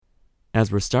As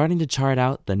we're starting to chart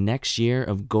out the next year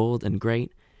of gold and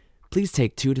great, please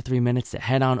take 2 to 3 minutes to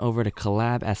head on over to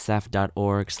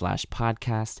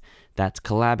collabsf.org/podcast. That's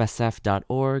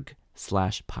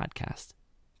collabsf.org/podcast.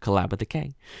 Collab with a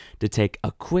K. To take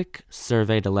a quick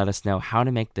survey to let us know how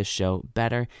to make this show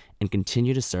better and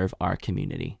continue to serve our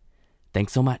community.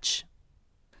 Thanks so much.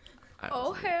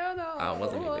 Oh, hell no. I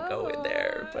wasn't even going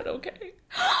there, but okay.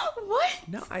 What?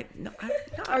 No.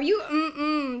 Are you,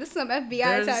 this is some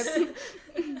FBI type.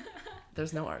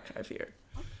 There's no archive here.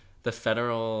 The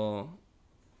federal,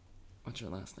 what's your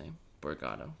last name?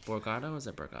 Borgado. Borgado? Is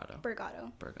it Borgado?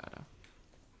 Borgado.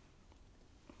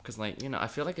 Because, like, you know, I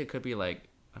feel like it could be, like,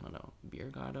 I don't know,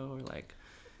 Beergado or, like,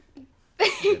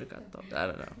 Beergado. I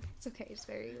don't know. It's okay. It's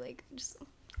very, like, just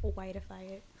whiteify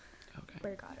it. Okay.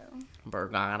 Borgado.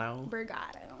 Borgado.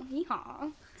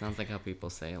 Yeehaw. Sounds like how people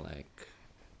say, like,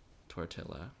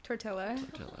 tortilla. Tortilla.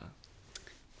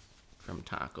 From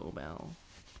Taco Bell.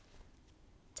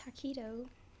 Taquito.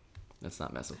 Let's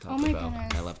not mess with Oh Taco my Bell.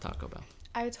 goodness. I love Taco Bell.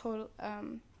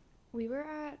 We were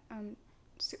at,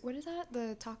 what is that?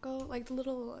 The taco, like the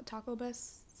little taco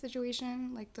bus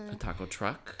situation, like the A taco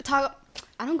truck? I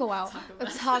don't go out. A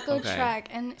taco Okay. truck,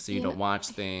 and So you don't watch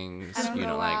things. I don't You go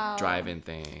don't like out. drive-in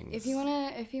things. If you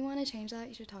wanna change that,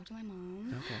 you should talk to my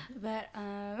mom. Okay. But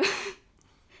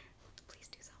please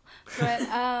do so. But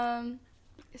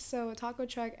so a taco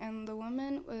truck, and the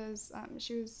woman was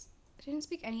she didn't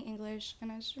speak any English,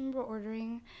 and I just remember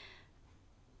ordering.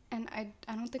 And I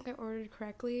don't think I ordered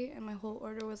correctly, and my whole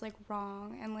order was, like,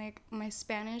 wrong. And, like, my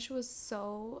Spanish was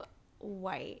so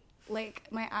white.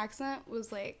 Like, my accent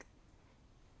was, like...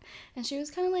 And she was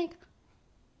kind of like,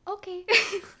 okay.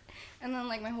 And then,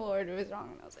 like, my whole order was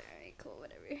wrong, and I was like, all right, cool,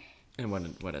 whatever. And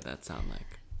what did that sound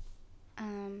like?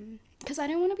 Because I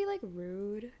didn't want to be, like,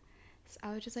 rude. So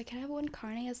I was just like, can I have one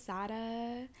carne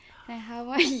asada? Can I have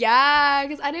one? Yeah,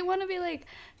 because I didn't want to be, like,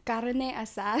 carne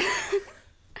asada.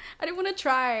 I didn't want to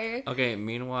try. Okay,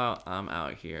 meanwhile, I'm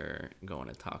out here going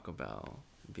to Taco Bell,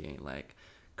 being like,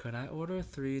 could I order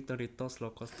 3 Doritos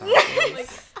Locos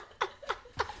Tacos?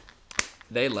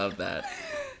 They love that.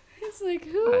 It's like,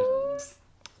 who? I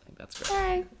think that's great.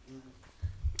 Hi.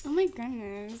 Oh my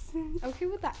goodness. Okay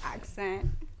with the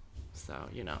accent. So,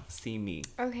 you know, see me.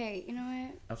 Okay, you know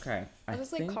what? Okay. I'll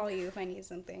just, like, call you if I need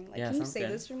something. Like, Yeah, can you sounds say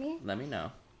good. this for me? Let me know.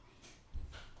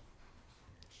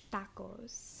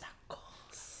 Tacos.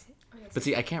 But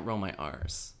see, I can't roll my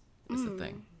R's. Is the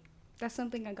thing. That's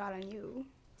something I got on you.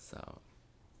 So,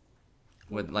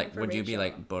 would you be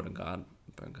like Borgado?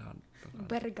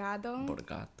 Borgato?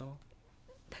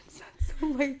 That sounds so,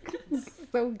 like,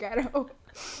 so ghetto.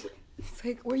 It's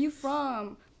like, where you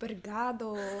from?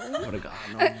 Borgado.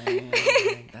 Borgado, man.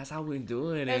 That's how we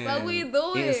do it. That's how we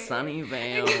do in it.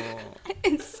 Sunnyvale.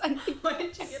 In Sunny. Why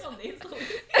did you get all nasally?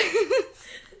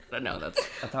 I don't know. That's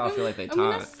how I feel like they talk.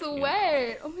 I'm gonna you know.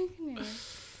 sweat. Oh my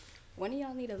goodness. One of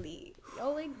y'all need to leave.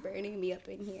 Y'all, like, burning me up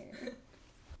in here.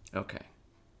 Okay.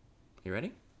 You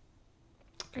ready?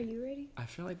 Are you ready? I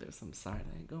feel like there's some side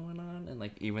eye going on, and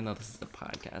like even though this is the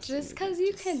podcast, Just because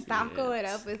you can see taco it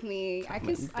up with me, I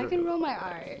can through. roll my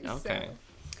R's. Okay.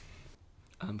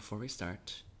 So. Before we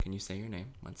start, can you say your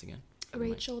name once again?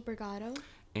 Rachel Borgado.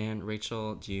 And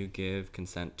Rachel, do you give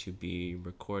consent to be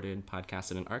recorded,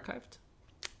 podcasted, and archived?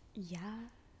 Yeah.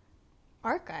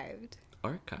 Archived.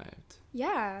 Archived.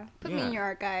 Yeah. Put me Yeah. in your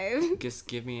archive. Just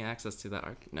give me access to that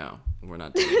archive. No, we're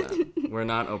not doing that. We're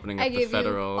not opening I up the give you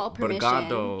federal all permission.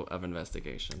 Borgado of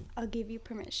investigation. I'll give you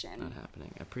permission. Not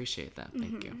happening. I appreciate that.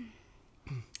 Thank you.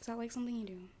 Is that, like, something you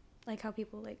do? Like how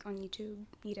people, like, on YouTube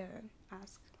need to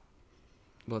ask?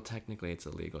 Well, technically, it's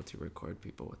illegal to record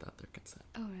people without their consent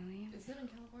Oh, really? Is it in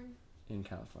California? in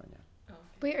California. Oh, okay.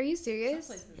 Wait, are you serious?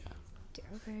 Some places. Yeah.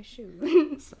 Okay,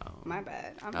 shoot. So. My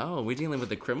bad. Oh, we dealing with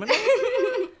the criminal?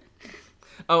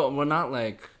 Oh, well, not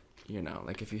like, you know,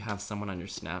 like if you have someone on your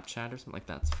Snapchat or something, like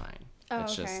that's fine. Oh,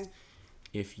 it's okay. just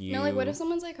if you. No, like, what if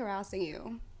someone's, like, harassing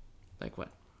you? Like what?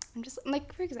 I'm just,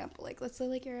 like, for example, like, let's say,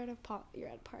 like, you're at a party,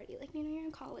 like, you know, you're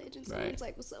in college, and someone's Right.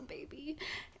 like, what's up, baby?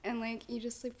 And, like, you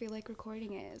just, like, feel like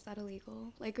recording it. Is that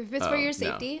illegal? Like, if it's for Oh, your no.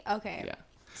 safety? Okay. Yeah.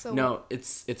 So No,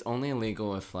 it's only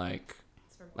illegal if like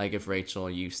if Rachel,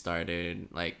 you started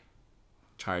like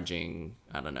charging,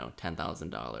 I don't know,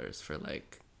 $10,000 for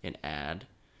like an ad,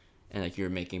 and like you're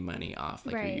making money off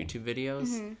like Right. your YouTube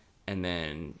videos, and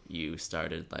then you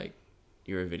started like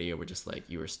your video were just like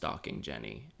you were stalking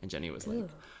Jenny, and Jenny was like, Ew.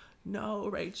 "No,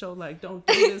 Rachel, like don't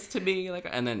do this to me," like,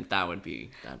 and then that'd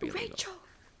be illegal. Rachel.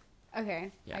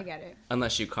 Okay, Yeah. I get it.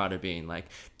 Unless you caught her being like,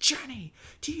 "Jenny,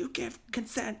 do you give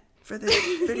consent for this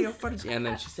video footage?" And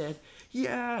then she said,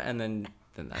 "Yeah," and then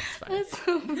then that's fine.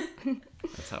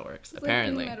 That's how it works. It's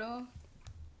Apparently. Like in the middle.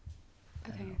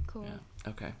 Okay, cool.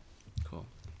 Yeah. Okay. Cool.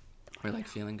 We're like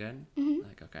feeling good? Mm-hmm.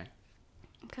 Like, okay.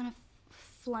 I'm kind of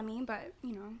flummy, but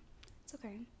it's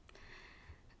okay.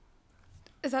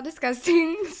 Is that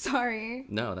disgusting? Sorry.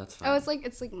 No, that's fine. Oh, it's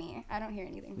like me. I don't hear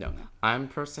anything. No, from you. I'm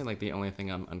personally like the only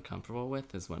thing I'm uncomfortable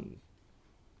with is when.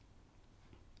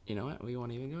 You know what? We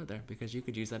won't even go there because you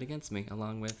could use that against me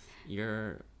along with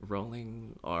your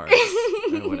rolling R's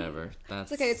or whatever.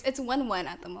 That's It's okay. It's 1-1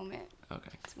 at the moment.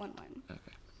 okay. It's 1-1. Okay.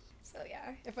 So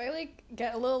yeah, if I like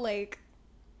get a little like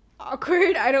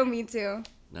awkward, I don't mean to.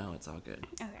 No, it's all good.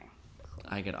 Okay. Cool.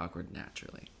 I get awkward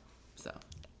naturally, so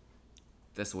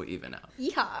this will even out.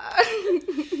 Yeehaw.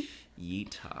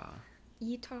 Yeetah.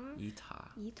 Yeehaw. Yeetah.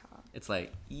 Yeehaw. It's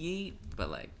like yeet,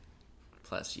 but like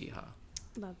plus yeehaw.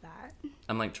 Love that.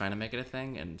 I'm like trying to make it a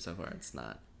thing, and so far it's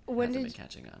not. When hasn't did been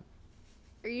catching on.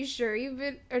 Are you sure you've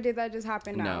been, or did that just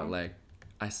happen now? No, like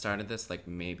I started this like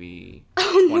maybe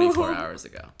Oh, 24 no. hours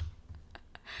ago.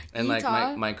 And like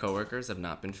my coworkers have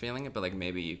not been feeling it, but like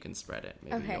maybe you can spread it.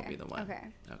 Maybe Okay. you'll be the one. Okay.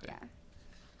 Okay. Yeah.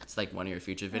 It's like one of your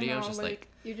future I videos, know, just like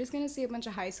you're just gonna see a bunch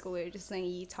of high schoolers just saying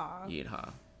yeehaw.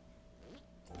 yeehaw.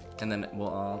 And then we'll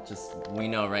all just we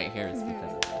know right here is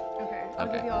because of that. Okay. I'll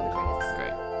Okay. give you all the credits.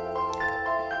 Great.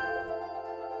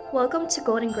 Welcome to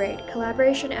Golden Grade,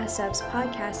 Collaboration SF's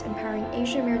podcast empowering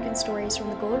Asian American stories from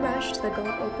the Gold Rush to the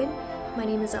Gold Open. My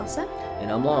name is Elsa.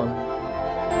 And I'm Long.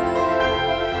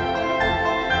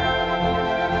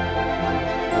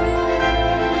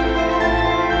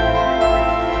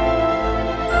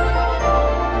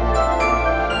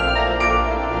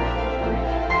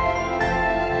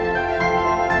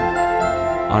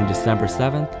 On December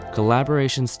 7th,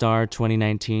 Collaboration Star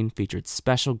 2019 featured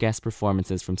special guest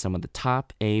performances from some of the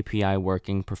top AAPI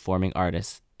working performing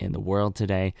artists in the world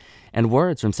today, and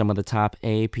words from some of the top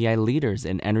AAPI leaders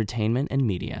in entertainment and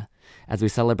media, as we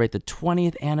celebrate the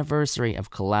 20th anniversary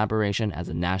of Collaboration as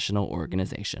a national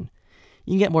organization.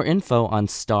 You can get more info on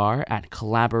STAR at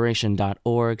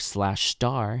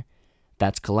collaboration.org/star.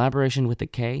 That's collaboration with a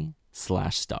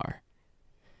K/star.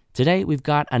 Today, we've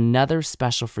got another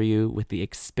special for you with the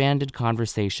expanded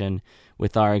conversation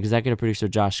with our executive producer,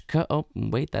 Josh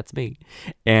that's me,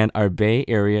 and our Bay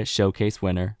Area Showcase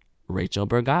winner, Rachel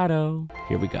Bergado.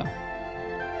 Here we go.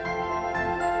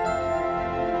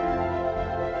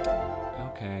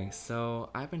 Okay, so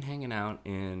I've been hanging out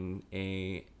in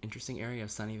a interesting area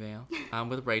of Sunnyvale. I'm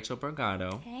with Rachel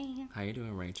Bergado. Hey. How you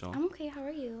doing, Rachel? I'm okay. How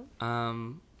are you?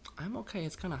 I'm okay.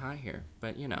 It's kind of hot here,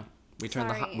 but you know. We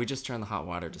just turned the hot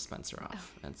water dispenser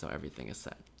off, and so everything is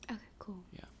set. Okay, cool.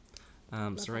 Yeah.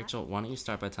 So Rachel, why don't you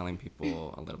start by telling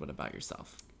people a little bit about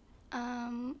yourself?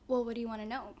 Well, what do you want to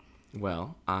know?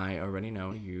 Well, I already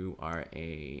know you are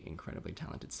a incredibly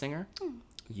talented singer.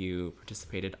 You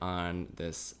participated on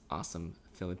this awesome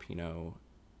Filipino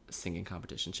singing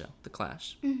competition show, The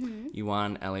Clash. Mm-hmm. You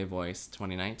won LA Voice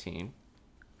 2019.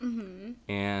 Mm-hmm.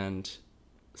 And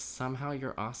somehow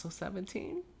you're also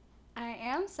 17? I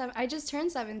am I just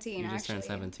turned 17. You just turned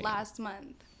 17. Last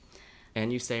month.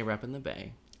 And you say rep in the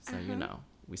Bay, so you know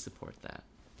we support that.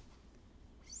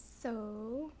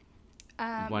 So,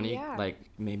 Why don't you yeah. like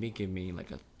maybe give me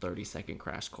like a 30-second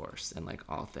crash course in like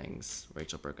all things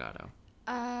Rachel Bergado?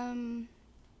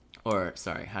 Or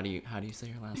sorry, how do you say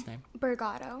your last name?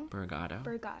 Bergado. Bergado.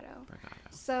 Bergado. Bergado.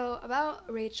 So about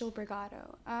Rachel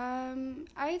Bergado,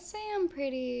 I'd say I'm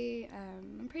pretty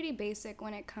basic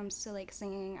when it comes to like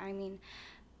singing. I mean,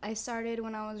 I started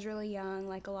when I was really young,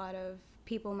 like a lot of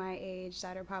people my age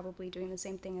that are probably doing the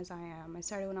same thing as I am. I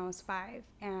started when I was 5,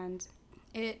 and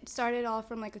it started all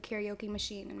from like a karaoke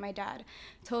machine, and my dad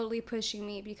totally pushing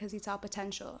me because he saw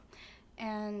potential,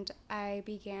 and I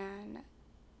began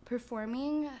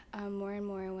performing more and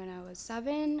more when I was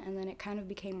 7, and then it kind of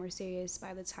became more serious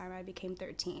by the time I became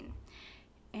 13.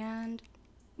 And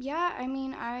yeah,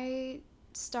 I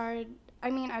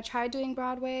tried doing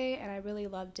Broadway and I really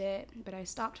loved it, but I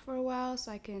stopped for a while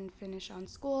so I can finish on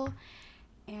school.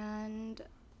 And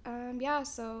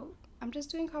so I'm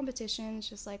just doing competitions,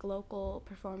 just like local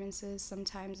performances.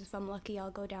 Sometimes if I'm lucky,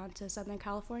 I'll go down to Southern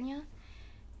California,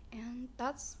 and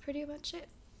that's pretty much it.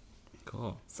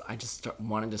 Cool. So I just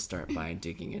wanted to start by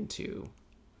digging into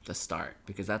the start,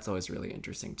 because that's always really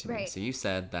interesting to me. Right. So you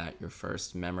said that your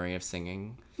first memory of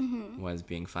singing was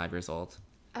being 5 years old.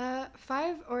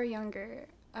 5 or younger.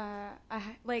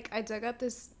 I dug up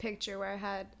this picture where I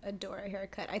had a Dora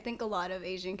haircut. I think a lot of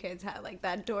Asian kids had like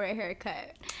that Dora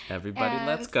haircut. Everybody,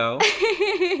 let's go.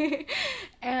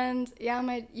 And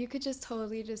yeah, you could just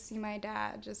totally just see my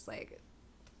dad just like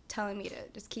telling me to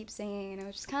just keep singing, and it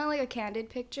was just kind of like a candid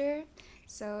picture.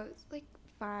 So it's like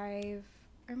 5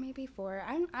 or maybe 4.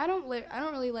 I don't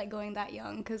really like going that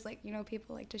young because, like, you know,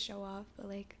 people like to show off, but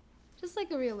like just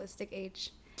like a realistic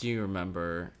age. Do you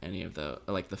remember any of the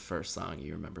first song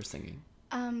you remember singing?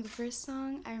 The first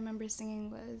song I remember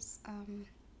singing was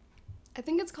I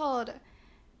think it's called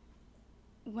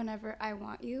Whenever I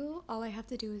Want You, All I Have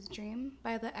to Do Is Dream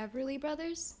by the Everly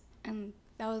Brothers, and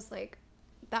that was like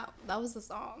that was the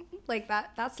song. Like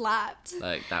that slapped.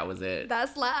 Like that was it.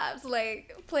 That slaps.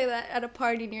 Like, play that at a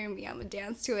party near me, I'm gonna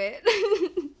dance to it.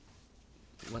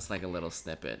 What's like a little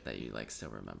snippet that you like still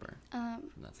remember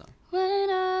from that song? When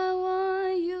I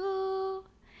want you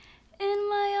in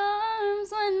my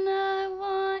arms, when I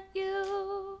want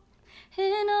you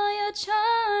in all your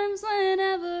charms,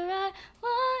 whenever I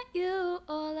want you,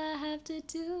 all I have to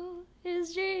do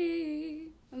is dream.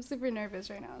 I'm super nervous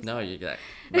right now. No, you got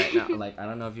right now. Like, I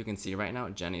don't know if you can see right now.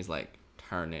 Jenny's like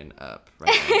turning up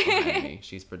right now behind me.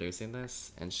 She's producing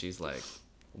this, and she's like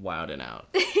wilding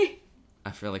out.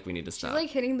 I feel like we need to stop. She's like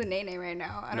hitting the nene right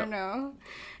now. I don't know.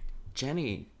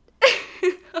 Jenny,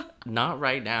 not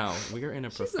right now. We're in a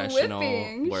She's professional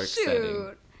whipping. work Shoot. setting.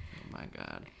 Oh my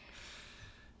god.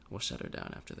 We'll shut her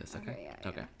down after this, okay? Yeah,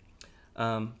 okay.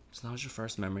 So that was your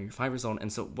first memory. You're 5 years old.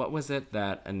 And so what was it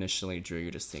that initially drew you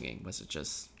to singing? Was it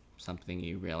just something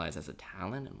you realized as a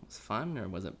talent and was fun, or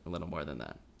was it a little more than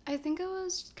that? I think it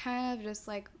was kind of just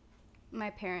like my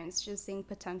parents just seeing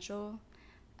potential.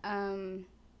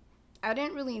 I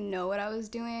didn't really know what I was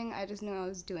doing. I just knew I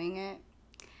was doing it.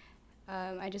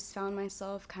 I just found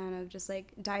myself kind of just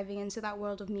like diving into that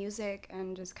world of music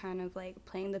and just kind of like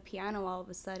playing the piano all of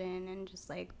a sudden and just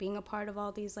like being a part of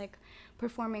all these like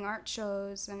performing art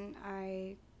shows. And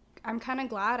I'm kind of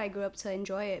glad I grew up to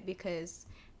enjoy it, because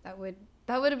that would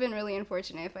have been really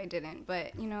unfortunate if I didn't.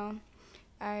 But, you know,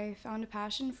 I found a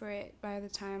passion for it by the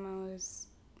time I was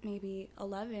maybe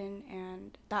 11,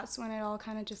 and that's when it all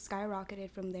kind of just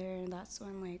skyrocketed from there. And that's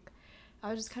when like I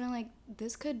was just kind of like,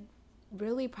 this could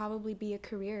really probably be a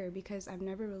career, because I've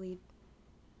never really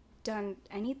done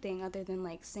anything other than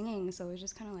like singing. So it was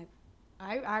just kind of like,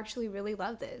 I actually really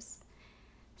love this.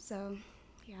 So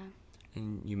yeah.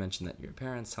 And you mentioned that your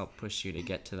parents helped push you to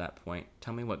get to that point.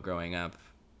 Tell me what growing up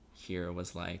here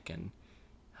was like, and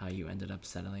how you ended up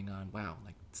settling on, wow,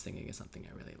 like singing is something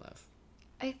I really love.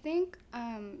 I think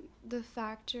the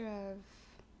factor of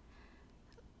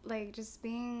like just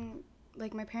being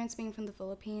like my parents being from the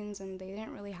Philippines, and they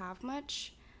didn't really have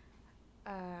much.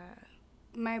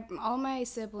 All my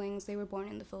siblings, they were born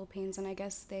in the Philippines, and I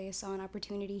guess they saw an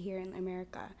opportunity here in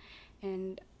America.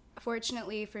 And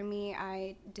fortunately for me,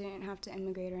 I didn't have to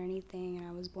immigrate or anything, and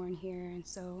I was born here, and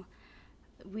so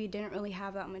we didn't really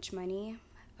have that much money.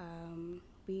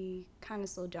 We kind of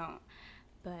still don't.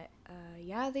 But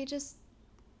yeah,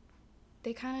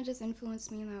 they kind of just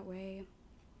influenced me in that way,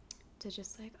 to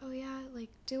just like, oh yeah, like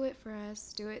do it for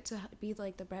us, do it to be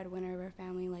like the breadwinner of our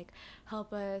family, like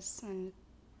help us. And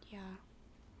yeah.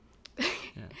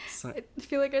 Yeah. So, I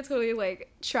feel like I totally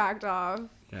like tracked off.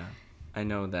 yeah. I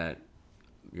know that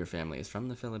your family is from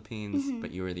the Philippines, but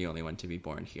you were the only one to be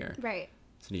born here. Right.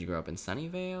 So did you grow up in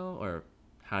Sunnyvale, or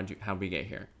how'd we get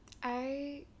here?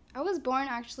 I was born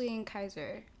actually in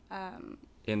Kaiser.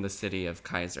 In the city of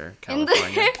Kaiser,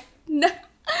 California. No,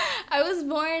 I was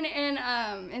born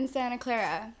in Santa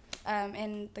Clara,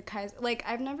 in the Kaiser. Like,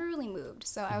 I've never really moved,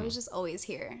 so I was just always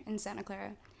here in Santa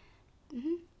Clara.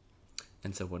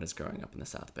 And so what is growing up in the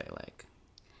South Bay like?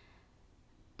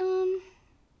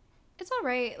 It's all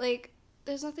right. Like,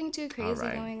 there's nothing too crazy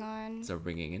going on. It's a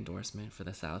ringing endorsement for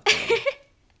the South Bay.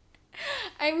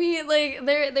 I mean, like,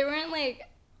 they weren't like,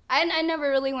 I never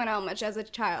really went out much as a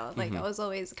child. Like, I was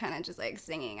always kind of just like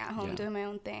singing at home, doing my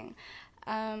own thing.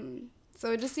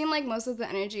 So it just seemed like most of the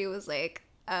energy was like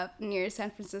up near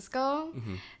San Francisco.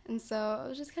 And so I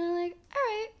was just kind of like, all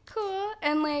right, cool.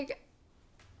 And like,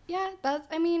 yeah,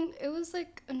 it was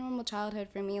like a normal childhood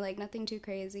for me, like nothing too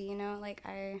crazy, you know, like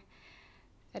I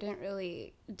didn't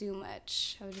really do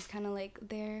much. I was just kind of like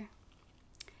there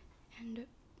and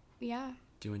yeah.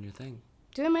 Doing your thing.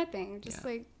 Doing my thing, just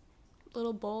like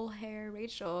little bowl hair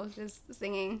Rachel, just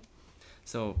singing.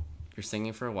 So you're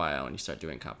singing for a while and you start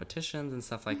doing competitions and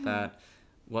stuff like that.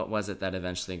 What was it that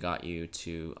eventually got you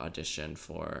to audition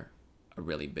for a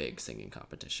really big singing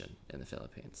competition in the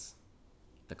Philippines?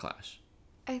 The Clash.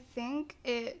 I think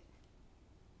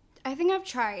I've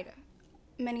tried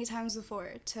many times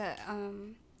before to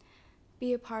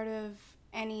be a part of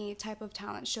any type of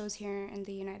talent shows here in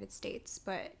the United States,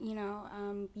 but you know,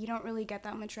 you don't really get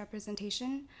that much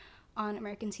representation on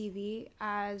American TV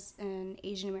as an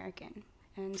Asian American.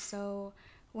 And so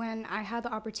when I had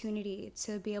the opportunity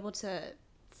to be able to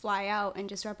fly out and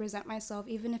just represent myself,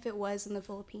 even if it was in the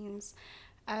Philippines,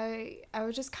 I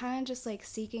was just kind of just like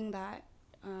seeking that,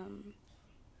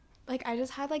 like I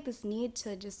just had like this need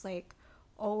to just like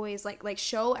always like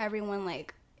show everyone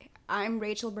like I'm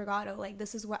Rachel Brigado, like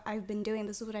this is what I've been doing,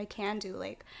 this is what I can do,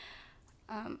 like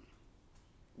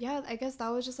yeah, I guess that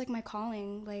was just like my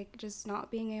calling, like just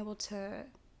not being able to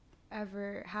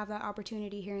ever have that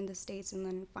opportunity here in the States, and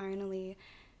then finally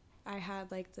I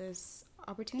had like this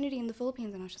opportunity in the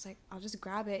Philippines, and I was just like, I'll just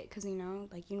grab it, because you know,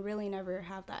 like you really never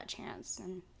have that chance,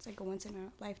 and it's like a once in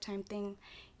a lifetime thing.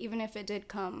 Even if it did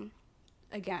come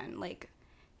again, like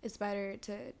it's better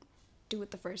to do it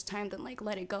the first time than like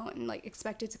let it go and like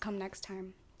expect it to come next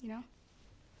time, you know?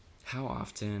 How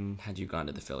often had you gone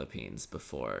to the Philippines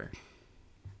before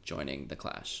joining the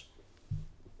Clash?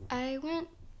 I went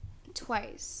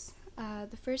twice.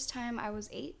 The first time I was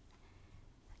 8.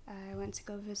 I went to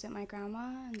go visit my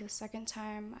grandma, and the second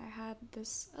time I had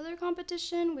this other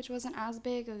competition, which wasn't as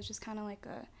big. It was just kind of like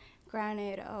a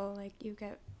granted, oh, like you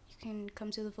can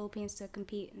come to the Philippines to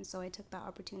compete, and so I took that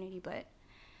opportunity, but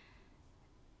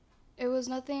it was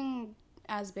nothing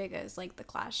as big as like the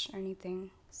Clash or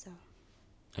anything, so.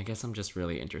 I guess I'm just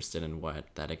really interested in what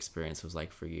that experience was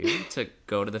like for you to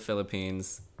go to the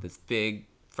Philippines, this big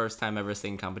first time ever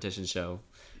singing competition show,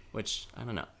 which I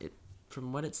don't know,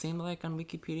 from what it seemed like on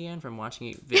Wikipedia and from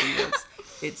watching videos,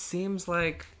 it seems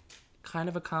like kind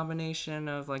of a combination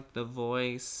of like The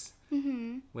Voice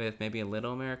with maybe a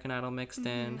little American Idol mixed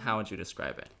in. How would you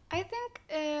describe it?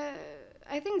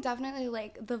 I think definitely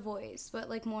like The Voice, but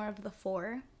like more of the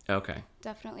 4. Okay.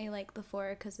 Definitely like the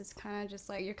 4, because it's kind of just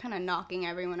like you're kind of knocking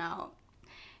everyone out,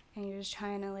 and you're just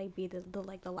trying to like be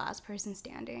the last person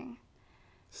standing.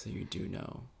 So you do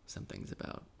know some things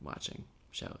about watching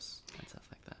shows and stuff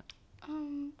like that.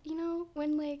 You know,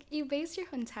 when like you base your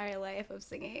entire life of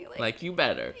singing, like you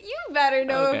better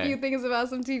know Okay. a few things about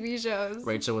some TV shows.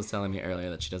 Rachel was telling me earlier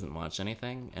that she doesn't watch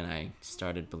anything, and I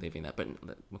started believing that. But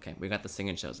okay, we got the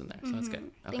singing shows in there, so that's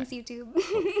good. Okay. Thanks, YouTube.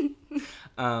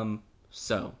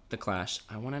 So the Clash,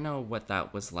 I want to know what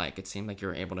that was like. It seemed like you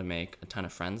were able to make a ton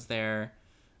of friends there.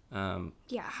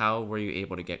 Yeah. How were you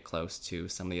able to get close to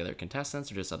some of the other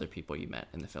contestants, or just other people you met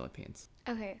in the Philippines?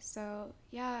 Okay, so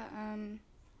yeah,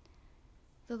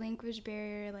 the language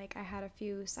barrier, like I had a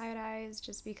few side eyes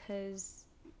just because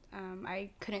I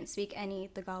couldn't speak any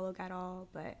Tagalog at all,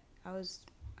 but I was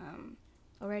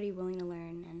already willing to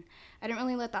learn, and I didn't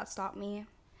really let that stop me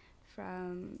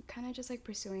from kind of just like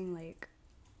pursuing like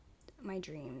my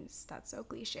dreams. That's so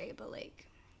cliche, but like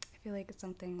I feel like it's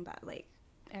something that like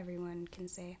everyone can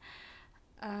say.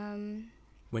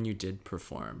 When you did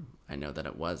perform, I know that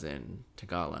it was in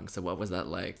Tagalog, so what was that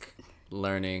like,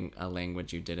 learning a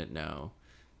language you didn't know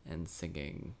and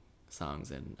singing songs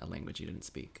in a language you didn't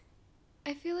speak?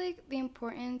 I feel like the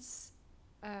importance,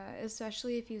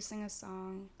 especially if you sing a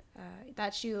song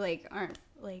that you like aren't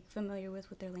like familiar with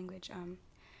their language,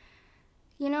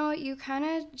 you know, you kind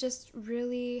of just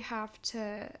really have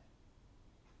to,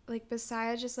 like,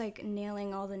 besides just like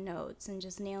nailing all the notes and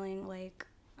just nailing like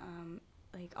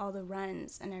all the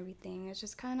runs and everything, it's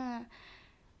just kind of,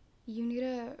 you need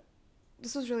to,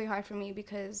 this was really hard for me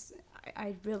because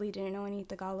I really didn't know any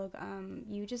Tagalog.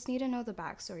 You just need to know the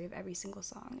backstory of every single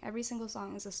song. Every single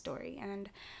song is a story, and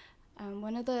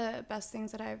one of the best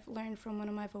things that I've learned from one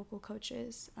of my vocal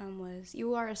coaches was,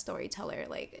 you are a storyteller.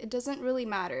 Like, it doesn't really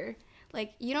matter.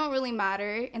 Like, you don't really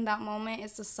matter in that moment.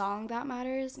 It's the song that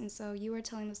matters, and so you are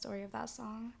telling the story of that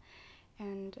song.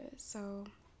 And so,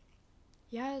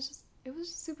 yeah, it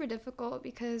was super difficult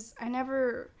because I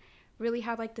never really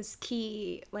had like this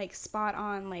key, like spot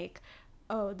on, like,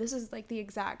 oh, this is like the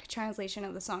exact translation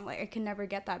of the song. Like, I could never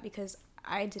get that because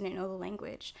I didn't know the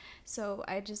language. So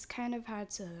I just kind of had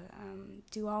to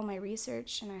do all my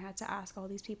research, and I had to ask all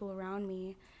these people around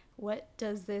me, what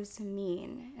does this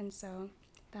mean? And so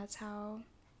that's how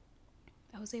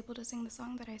I was able to sing the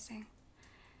song that I sang.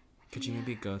 Could you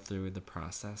maybe go through the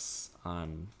process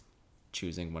on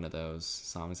choosing one of those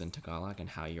songs in Tagalog and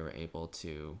how you were able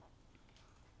to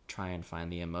try and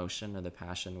find the emotion or the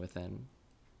passion within?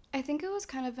 I think it was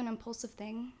kind of an impulsive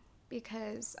thing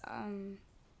because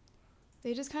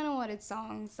they just kind of wanted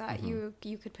songs that you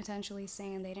could potentially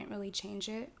sing, and they didn't really change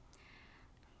it.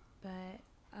 But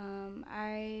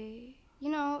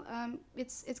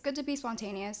it's good to be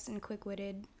spontaneous and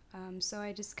quick-witted. So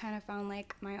I just kind of found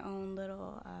like my own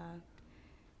little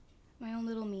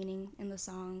meaning in the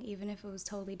song, even if it was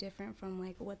totally different from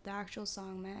like what the actual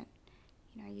song meant.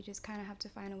 You know, you just kind of have to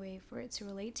find a way for it to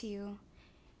relate to you,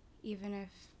 even if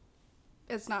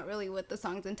it's not really what the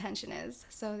song's intention is.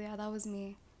 So yeah, that was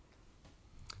me.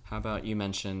 How about, you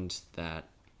mentioned that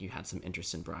you had some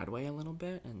interest in Broadway a little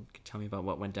bit, and could you tell me about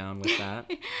what went down with that?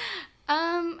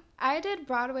 I did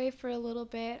Broadway for a little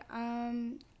bit.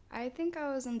 I think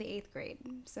I was in the 8th grade,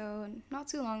 so not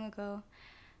too long ago.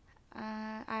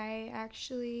 I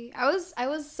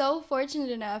was so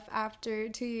fortunate enough after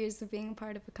 2 years of being a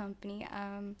part of a company.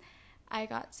 I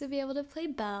got to be able to play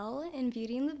Belle in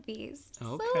Beauty and the Beast.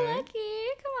 Okay. So lucky.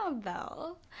 Come on,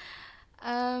 Belle.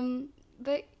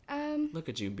 Look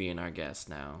at you being our guest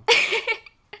now.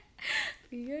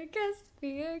 Be your guest, be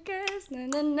your guest. Na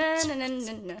na na na na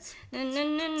na na na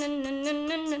na na na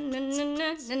na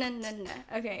na na na na.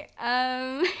 Okay.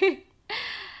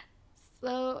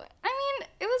 So I mean,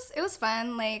 it was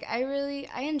fun. Like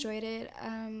I enjoyed it.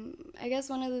 I guess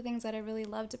one of the things that I really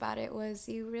loved about it was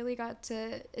you really got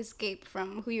to escape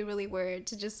from who you really were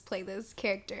to just play this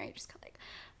character. And you just kind of like,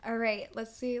 all right,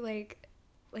 let's see, like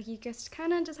you just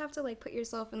kind of just have to like put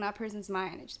yourself in that person's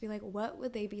mind and just be like, what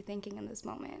would they be thinking in this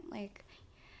moment? Like,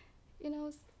 you know,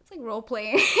 it's like role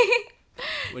playing.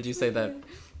 Would you say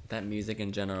that music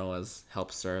in general has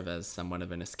helped serve as somewhat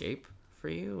of an escape for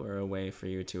you, or a way for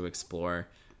you to explore,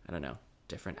 I don't know,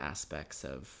 different aspects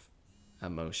of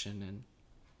emotion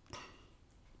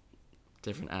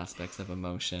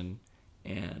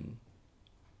and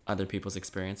other people's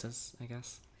experiences, I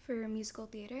guess? For musical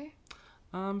theater?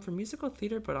 For musical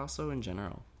theater, but also in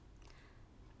general.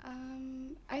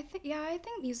 I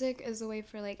think music is a way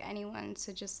for like anyone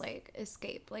to just like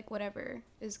escape like whatever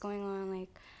is going on,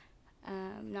 like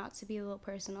not to be a little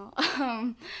personal,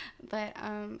 but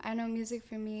I know music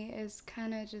for me is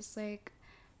kind of just like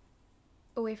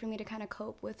a way for me to kind of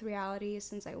cope with reality,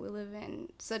 since I live in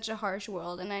such a harsh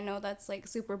world. And I know that's like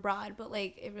super broad, but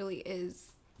like it really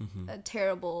is a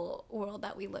terrible world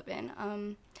that we live in.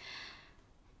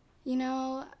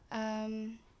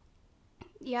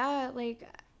 Yeah,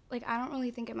 like I don't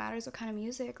really think it matters what kind of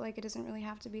music. Like it doesn't really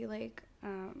have to be like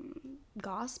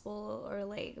gospel or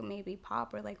like maybe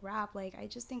pop or like rap. Like I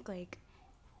just think like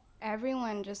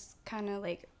everyone just kind of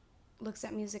like looks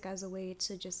at music as a way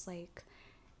to just like,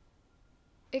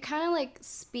 it kind of like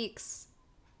speaks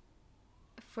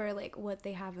for like what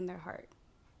they have in their heart,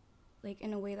 like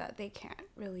in a way that they can't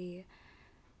really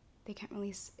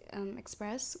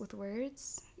express with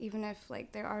words, even if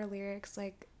like there are lyrics,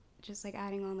 like just like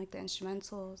adding on like the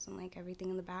instrumentals and like everything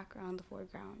in the background, the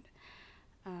foreground.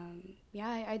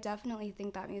 I definitely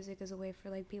think that music is a way for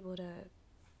like people to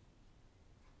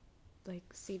like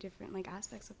see different like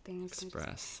aspects of things,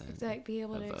 Express and like be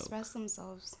able evoke. to express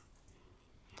themselves.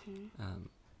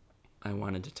 I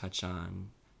wanted to touch on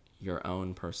your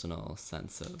own personal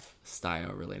sense of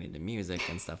style relating to music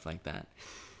and stuff like that.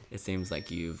 It seems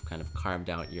like you've kind of carved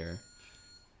out your...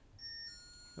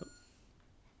 Oh,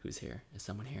 who's here? Is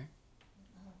someone here?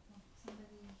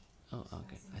 Oh,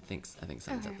 okay. I think someone's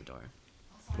at the door.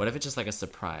 What if it's just like a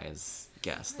surprise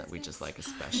guest that we just like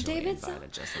especially David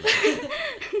invited just in case?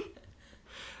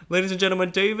 Ladies and gentlemen,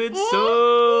 David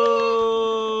So.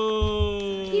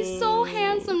 He's so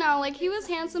handsome now. Like he was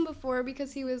handsome before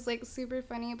because he was like super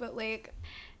funny, but like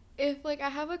if like I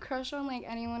have a crush on like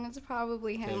anyone, it's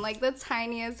probably him. Dave. Like the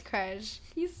tiniest crush.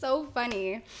 He's so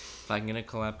funny. If I can get a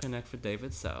collab connect for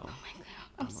David So. Oh my god,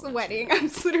 I'm sweating.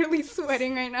 I'm literally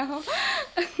sweating right now.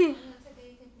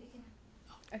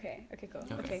 Okay, cool.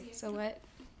 Okay, so what?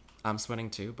 I'm sweating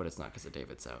too, but it's not because of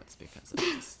David So. It's because of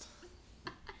just,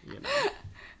 you know,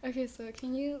 Okay, so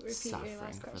can you repeat suffering your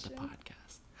last for question? the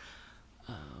podcast.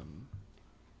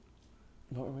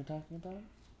 What were we talking about?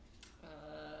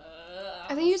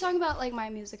 I think you're talking about like my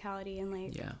musicality and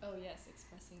like Yeah. Oh yes,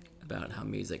 expressing. About how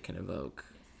music can evoke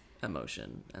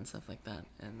emotion and stuff like that,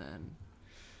 and then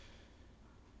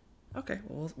okay,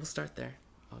 well we'll start there.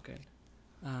 All good.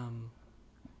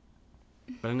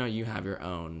 But I know you have your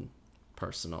own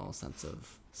personal sense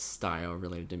of style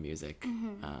related to music.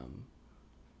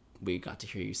 We got to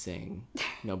hear you sing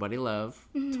 "Nobody Love,"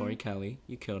 Tori Kelly.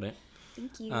 You killed it.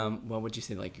 Thank you. What would you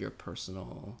say like your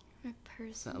personal, My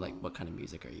personal. like what kind of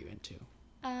music are you into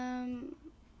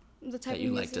The type that you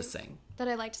of like to music sing? that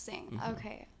I like to sing. Mhm.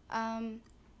 Okay.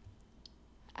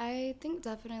 I think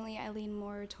definitely I lean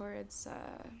more towards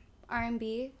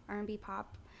R&B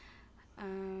pop,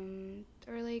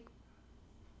 or like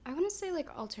I want to say like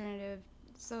alternative.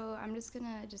 So I'm just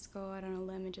gonna go out on a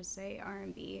limb and just say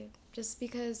R&B, just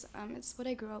because it's what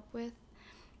I grew up with.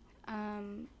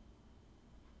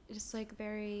 Just like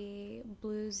very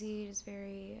bluesy, just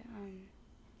very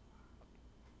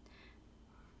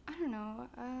I don't know.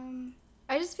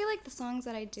 I just feel like the songs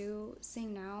that I do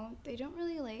sing now, they don't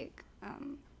really like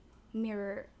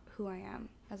mirror who I am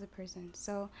as a person.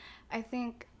 So I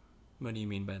think What do you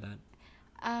mean by that?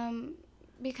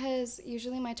 because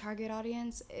usually my target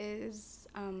audience is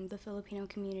the Filipino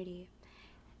community,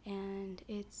 and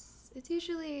it's it's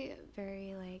usually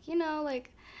very like, you know,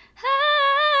 like,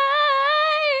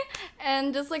 hi,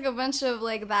 and just like a bunch of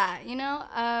like that, you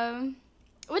know,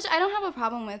 which I don't have a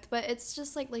problem with, but it's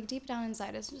just like deep down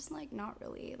inside, it's just like not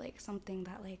really like something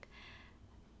that like,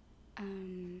 I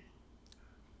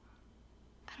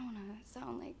don't want to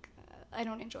sound like I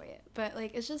don't enjoy it, but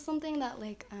like it's just something that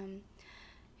like,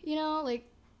 you know, like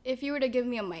if you were to give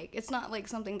me a mic, it's not like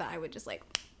something that I would just like,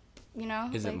 you know.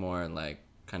 Is like, it more like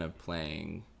kind of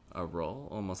playing a role,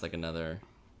 almost like another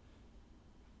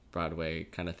Broadway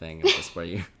kind of thing, just where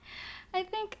you? I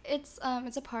think it's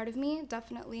a part of me,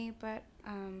 definitely, but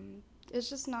it's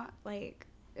just not like,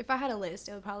 if I had a list,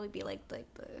 it would probably be like the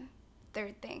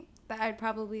third thing that I'd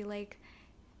probably like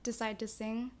decide to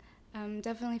sing.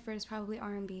 Definitely first, probably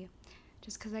R&B,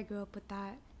 just because I grew up with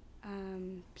that.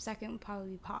 Second would probably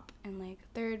be pop, and like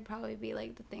third probably be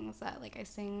like the things that like I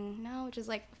sing now, which is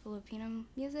like Filipino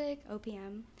music,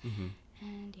 OPM. Mm-hmm.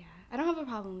 And yeah, I don't have a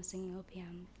problem with singing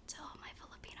OPM to all my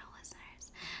Filipino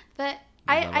listeners, but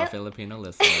I Filipino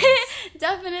listeners.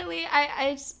 definitely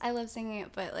I love singing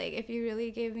it. But like if you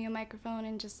really gave me a microphone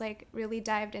and just like really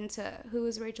dived into who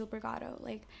is Rachel Brigado,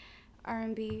 like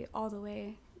R&B all the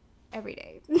way, every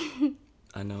day.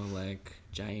 I know like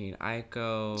Jhené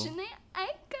Aiko, Jhené Aiko,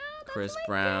 that's Chris my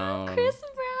Brown, girl. Chris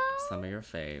Brown, some of your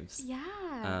faves.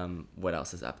 yeah. What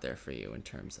else is up there for you in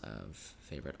terms of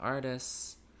favorite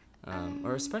artists,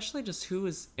 or especially just who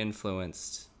has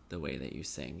influenced the way that you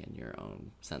sing and your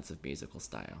own sense of musical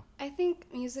style? I think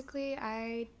musically,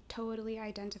 I totally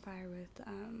identify with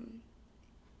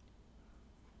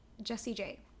Jessie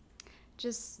J.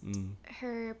 Just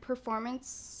her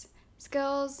performance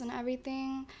skills and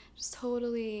everything just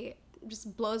totally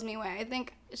just blows me away. I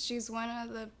think she's one of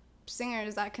the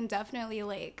singers that can definitely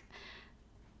like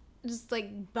just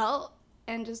like belt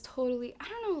and just totally, I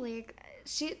don't know, like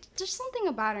she, there's something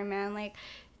about her, man. Like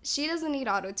she doesn't need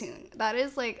auto-tune. That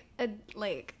is like a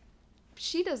like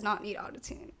she does not need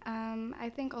auto-tune.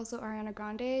 I think also Ariana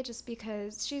Grande, just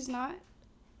because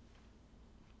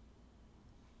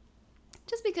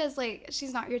like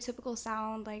she's not your typical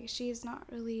sound, like she's not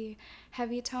really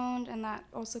heavy toned, and that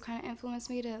also kind of influenced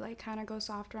me to like kind of go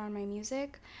softer on my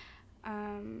music.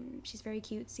 She's very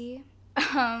cutesy.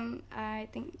 I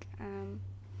think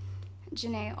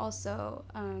Jhené also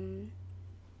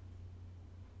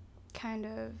kind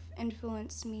of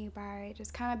influenced me by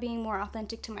just kind of being more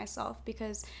authentic to myself,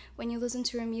 because when you listen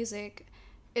to her music,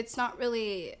 it's not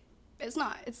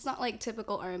like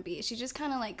typical R&B. She's just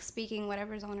kind of like speaking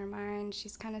whatever's on her mind.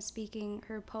 She's kind of speaking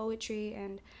her poetry,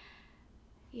 and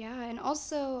yeah, and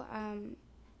also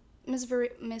Miss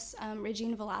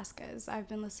Regina Velasquez. I've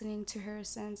been listening to her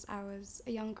since I was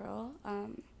a young girl,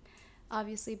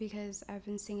 obviously because I've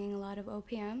been singing a lot of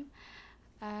OPM,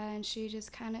 and she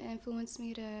just kind of influenced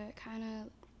me to kind of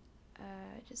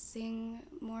just sing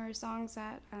more songs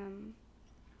that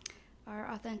are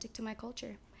authentic to my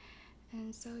culture.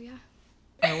 And so, yeah.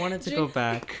 I wanted to go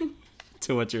back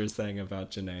to what you were saying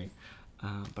about Jhené,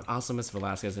 but also Miss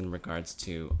Velasquez in regards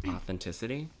to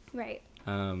authenticity. Right.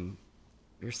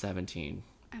 You're 17.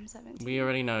 I'm 17. We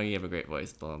already know you have a great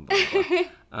voice, blah, blah,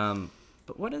 blah.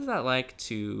 But what is that like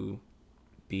to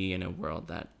be in a world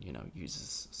that, you know,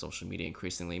 uses social media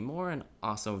increasingly more and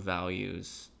also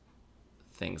values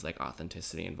things like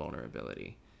authenticity and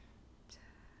vulnerability?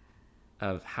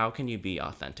 Of how can you be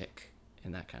authentic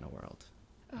in that kind of world,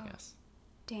 I guess.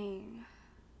 Dang.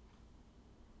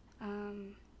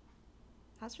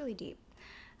 That's really deep.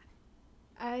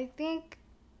 I think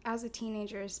as a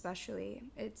teenager especially,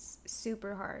 it's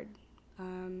super hard.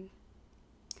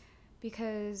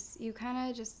 Because you kind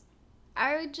of just,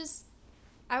 I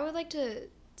would like to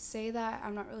say that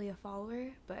I'm not really a follower,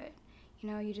 but you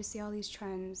know, you just see all these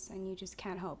trends and you just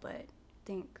can't help but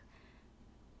think,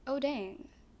 oh dang,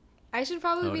 I should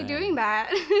probably be doing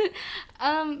that.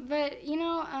 But you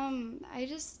know, I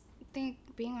just think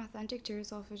being authentic to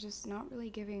yourself is just not really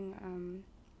giving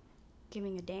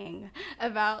a dang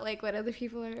about like what other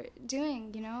people are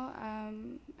doing, you know.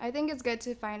 I think it's good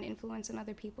to find influence in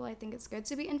other people. I think it's good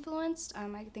to be influenced.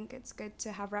 I think it's good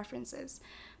to have references,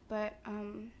 but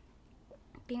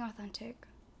being authentic,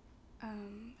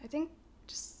 I think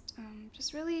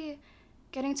just really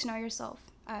getting to know yourself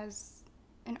as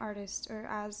an artist or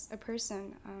as a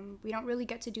person. We don't really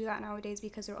get to do that nowadays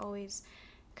because we're always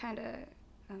kind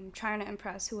of trying to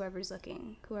impress whoever's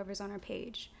looking, whoever's on our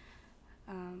page.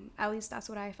 At least that's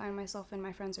what I find myself and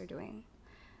my friends are doing.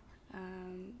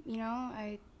 You know,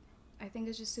 I think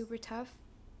it's just super tough,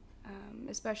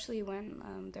 especially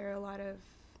when there are a lot of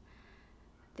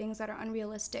things that are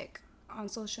unrealistic on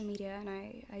social media, and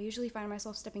I usually find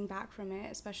myself stepping back from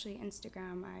it, especially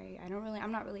Instagram.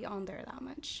 I'm not really on there that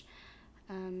much,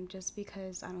 just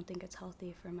because I don't think it's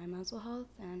healthy for my mental health,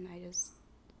 and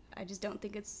I just don't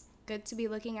think it's good to be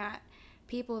looking at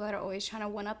people that are always trying to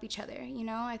one up each other. You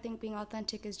know, I think being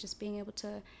authentic is just being able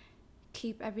to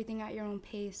keep everything at your own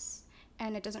pace,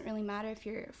 and it doesn't really matter if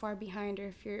you're far behind or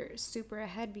if you're super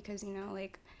ahead, because, you know,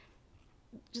 like,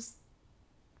 just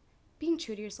being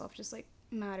true to yourself just like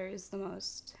matters the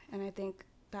most. And I think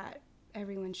that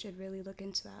everyone should really look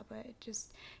into that, but it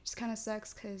just kind of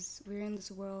sucks because we're in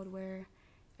this world where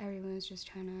everyone's just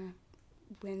trying to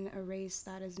win a race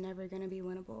that is never going to be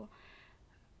winnable.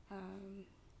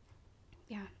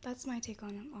 Yeah, that's my take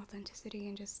on authenticity,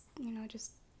 and just, you know,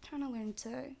 just trying to learn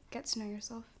to get to know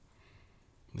yourself.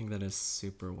 I think that is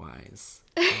super wise.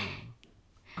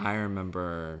 I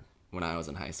remember when I was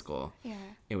in high school,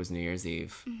 it was New Year's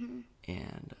Eve,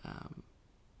 and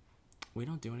we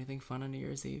don't do anything fun on New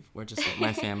Year's Eve. We're just, like,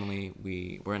 my family,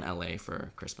 we're in LA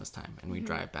for Christmas time, and we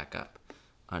drive back up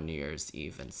on New Year's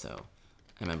Eve, and so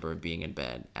I remember being in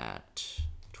bed at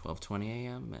 12:20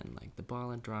 a.m., and, like, the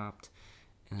ball had dropped,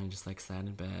 and I just, like, sat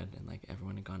in bed, and, like,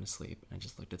 everyone had gone to sleep, and I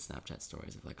just looked at Snapchat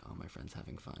stories of, like, all my friends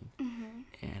having fun,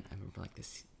 and I remember, like,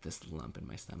 this lump in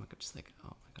my stomach of just, like,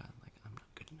 oh my God, like, I'm not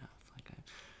good enough, like, I'm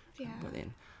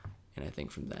within. And I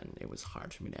think from then it was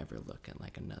hard for me to ever look at,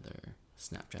 like, another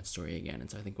Snapchat story again.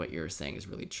 And so I think what you're saying is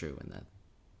really true, in that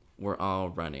we're all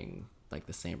running, like,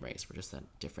 the same race. We're just at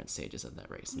different stages of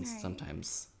that race. And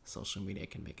sometimes social media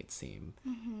can make it seem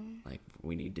like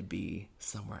we need to be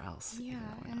somewhere else. Yeah,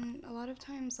 and a lot of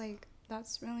times, like,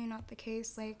 that's really not the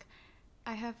case. Like,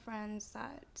 I have friends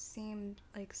that seem,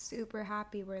 like, super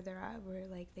happy where they're at, where,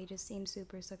 like, they just seem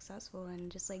super successful,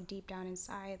 and just, like, deep down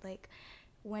inside, like,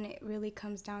 when it really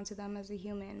comes down to them as a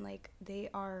human, like, they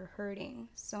are hurting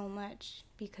so much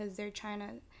because they're trying to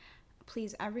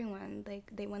please everyone,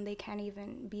 like, when they can't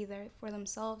even be there for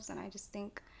themselves. And I just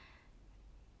think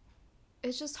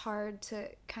it's just hard to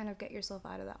kind of get yourself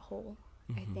out of that hole.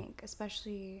 I think,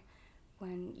 especially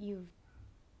when you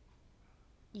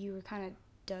were kind of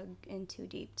dug in too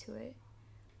deep to it.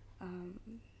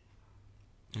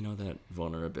 I know that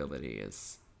vulnerability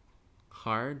is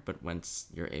hard, but once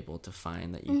you're able to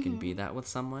find that you can be that with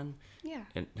someone,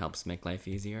 it helps make life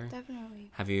easier. Definitely.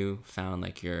 Have you found,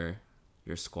 like, your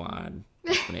squad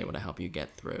that's been able to help you get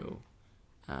through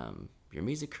your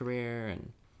music career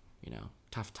and, you know,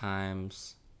 tough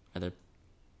times? Are there,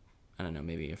 I don't know,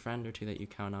 maybe a friend or two that you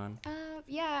count on?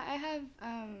 Yeah, I have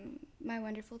my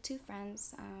wonderful two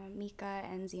friends, Mika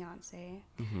and Zionce.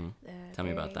 Tell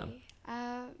me about them.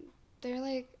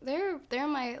 They're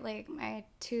my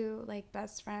two, like,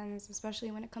 best friends,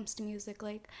 especially when it comes to music.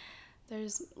 Like, there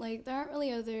aren't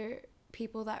really other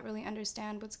people that really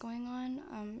understand what's going on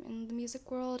in the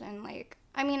music world, and, like,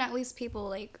 I mean, at least people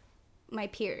like my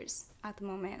peers at the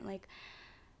moment, like,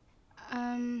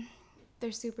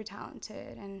 they're super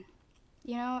talented, and,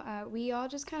 you know, we all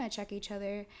just kind of check each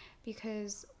other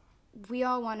because we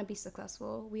all want to be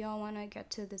successful. We all want to get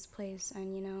to this place,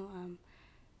 and, you know,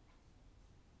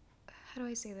 how do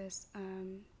I say this?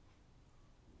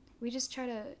 We just try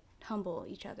to humble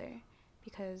each other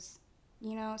because,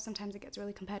 you know, sometimes it gets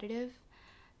really competitive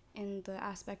in the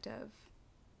aspect of,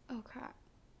 oh crap,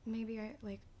 maybe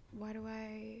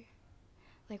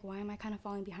why am I kind of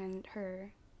falling behind her?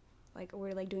 Like,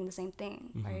 we're, like, doing the same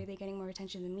thing. Why are they getting more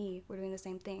attention than me? We're doing the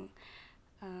same thing.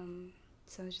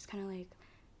 So it's just kind of like,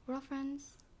 we're all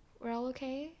friends. We're all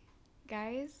okay,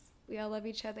 guys. We all love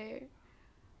each other.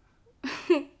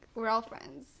 We're all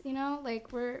friends, you know?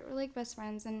 Like, we're like best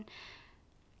friends. And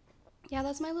yeah,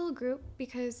 that's my little group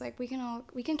because, like, we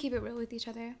can keep it real with each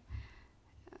other.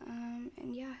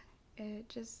 And yeah, it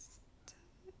just,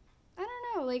 I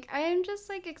don't know, like, I am just,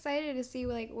 like, excited to see,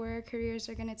 like, where our careers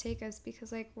are gonna take us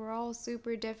because, like, we're all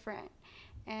super different,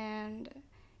 and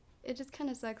it just kind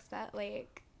of sucks that,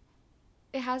 like,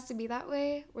 it has to be that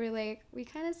way, where, like, we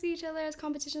kind of see each other as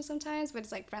competition sometimes, but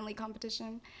it's, like, friendly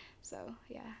competition. So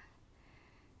yeah.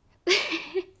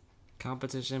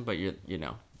 Competition, but you're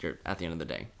at the end of the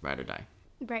day, ride or die.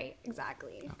 Right,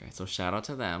 exactly. Okay, so shout out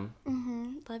to them.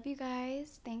 Love you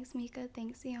guys. Thanks, Mika.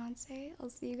 Thanks, Beyonce.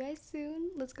 I'll see you guys soon.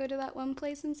 Let's go to that one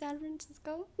place in San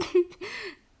Francisco.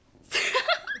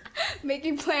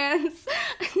 Making plans.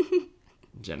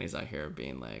 Jenny's out here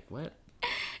being like, what?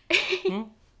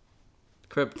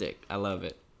 Cryptic. I love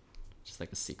it. Just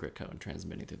like a secret code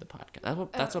transmitting through the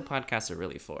podcast. That's what podcasts are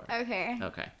really for. Okay.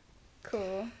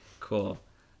 Cool.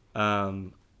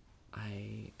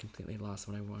 I completely lost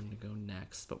what I wanted to go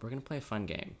next, but we're going to play a fun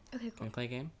game. Okay, cool. Can we play a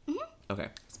game? Okay.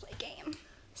 Let's play a game.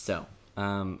 So,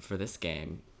 for this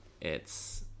game,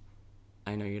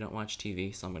 I know you don't watch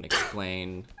TV, so I'm going to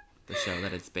explain the show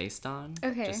that it's based on.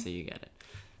 Okay. Just so you get it.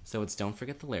 So it's Don't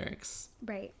Forget the Lyrics.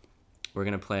 Right. We're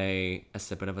going to play a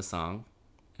snippet of a song,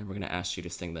 and we're going to ask you to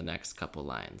sing the next couple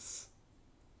lines.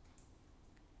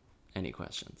 Any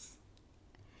questions?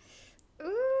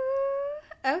 Ooh,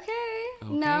 okay.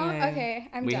 No, okay,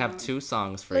 I'm We down. have 2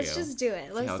 songs for Let's you. just do it.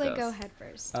 See Let's how it like goes. go head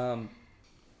first.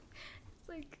 It's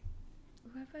like,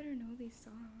 ooh, I better know these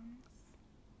songs.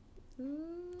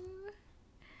 Ooh.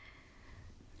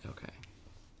 Okay.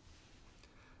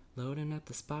 Loading up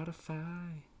the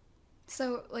Spotify.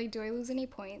 So, like, do I lose any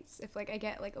points if, like, I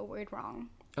get, like, a word wrong?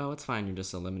 Oh, it's fine. You're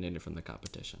just eliminated from the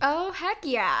competition. Oh, heck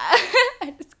yeah.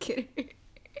 I'm just kidding.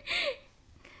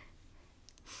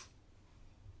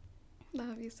 That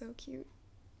would be so cute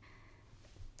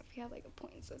if we had, like, a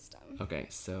point system. Okay,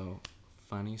 so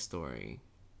funny story.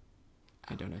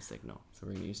 I don't have signal, so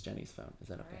we're gonna use Jenny's phone. Is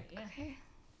that okay? Alright, yeah. Okay.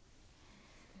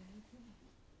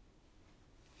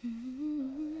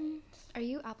 Are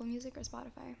you Apple Music or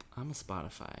Spotify? I'm a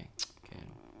Spotify. Okay.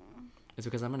 It's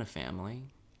because I'm in a family.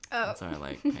 Oh. That's why I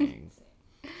like paying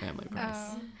family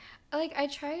price. Like, I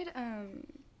tried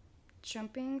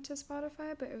jumping to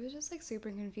Spotify, but it was just, like,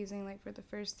 super confusing, like, for the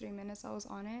first 3 minutes I was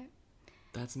on it.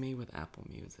 That's me with Apple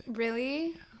Music. Really?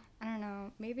 Yeah. I don't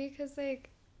know. Maybe because, like,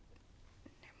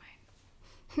 never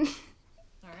mind.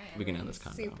 Alright. We can end this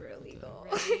convo. Super illegal.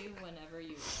 Ready whenever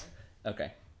you are.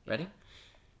 Okay. Ready?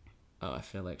 Oh, I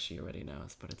feel like she already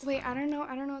knows, but it's Wait, fine. I don't know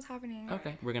what's happening.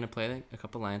 Okay, we're gonna play like, a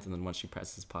couple lines, and then once she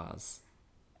presses pause,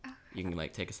 you can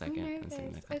like take a second I'm and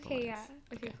sing the nervous. couple Okay, lines.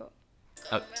 yeah. Okay, cool.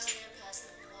 Oh.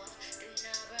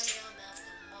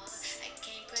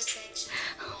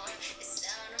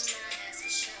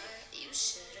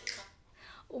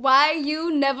 Why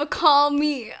you never call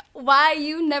me? Why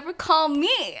you never call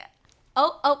me?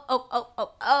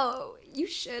 Oh. You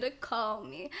should have called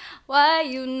me. Why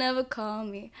you never call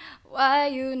me? Why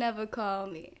you never call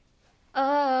me?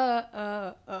 Oh.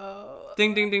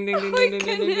 Ding ding ding ding ding ding ding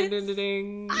ding ding ding ding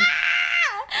ding.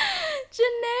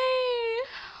 Janae.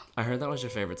 I heard that was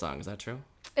your favorite song. Is that true?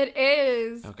 It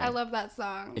is. Okay. I love that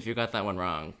song. If you got that one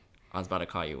wrong, I was about to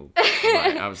call you.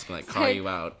 I was gonna call you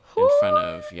out in front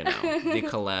of the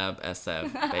Collab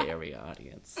SF Bay Area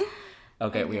audience.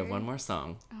 Okay, we have one more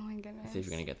song. Oh my goodness. See if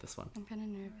you're gonna get this one. I'm kind of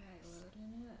nervous.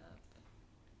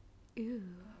 Ooh.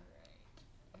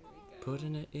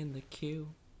 Putting it in the queue.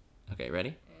 Okay,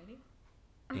 ready?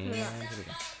 And here we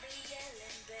go.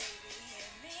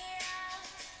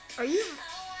 Are you?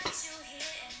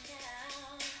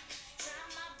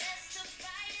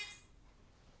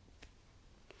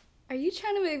 Are you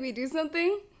trying to make me do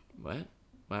something? What?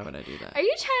 Why would I do that? Are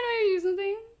you trying to make me do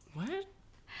something? What?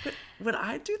 Would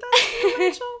I do that to you,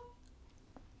 Rachel?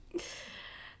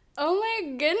 Oh my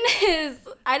goodness.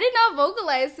 I did not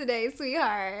vocalize today,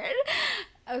 sweetheart.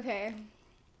 Okay.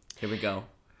 Here we go.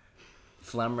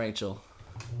 Phlegm Rachel.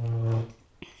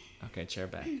 Okay, chair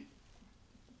back.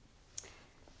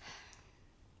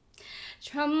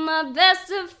 Try my best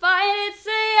to fight it, say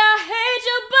I hate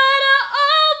you, but I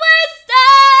always stay.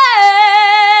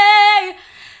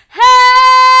 Hey,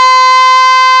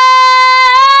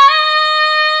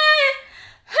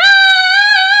 oh,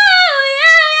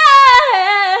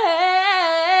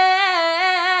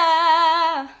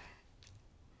 yeah.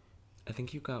 I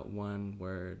think you got one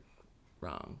word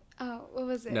wrong. Oh, what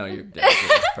was it? No, you're dead.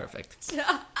 That's perfect.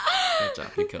 Good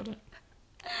job. You killed it.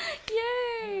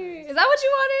 Yay. Is that what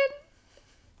you wanted?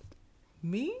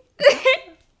 Me?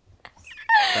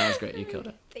 That was great. You killed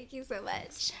it. Thank you so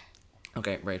much.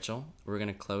 Okay, Rachel, we're going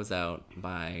to close out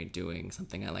by doing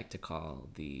something I like to call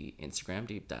the Instagram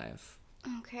deep dive.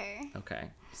 Okay. Okay,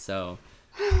 so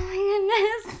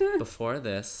Oh my goodness. before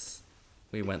this,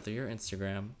 we went through your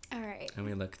Instagram All right. and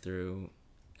we looked through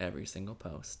every single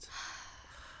post.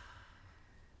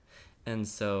 And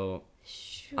so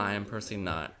I am personally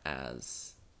not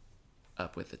as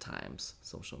up with the times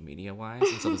social media wise.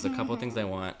 And so there's a couple of things I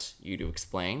want you to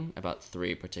explain about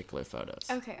 3 particular photos.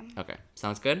 Okay. Okay,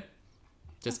 sounds good?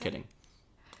 Just kidding.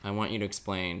 I want you to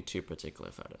explain 2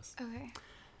 particular photos. Okay.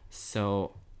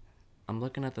 So I'm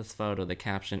looking at this photo. The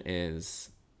caption is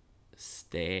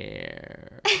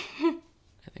stare. I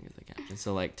think is the caption.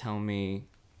 So like tell me,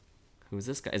 who's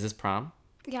this guy? Is this prom?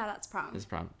 Yeah, that's prom. This is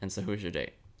prom. And so who's your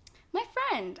date? My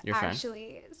friend, Your friend?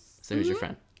 actually. Is. So who's your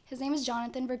friend? His name is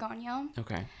Jonathan Vergogno.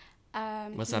 Okay.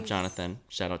 What's up, Jonathan?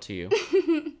 Shout out to you.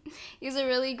 He's a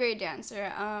really great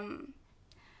dancer.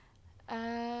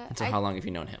 And so how long have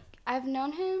you known him? I've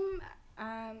known him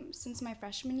since my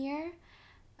freshman year.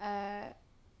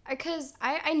 Because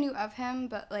I knew of him,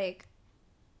 but, like,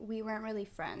 we weren't really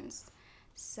friends.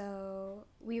 So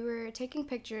we were taking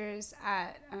pictures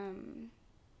at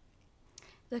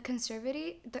the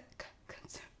conservatory.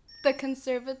 I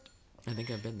think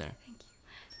I've been there.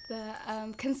 The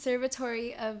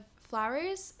Conservatory of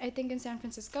Flowers, I think in San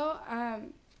Francisco.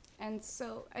 And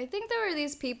so I think there were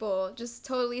these people just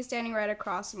totally standing right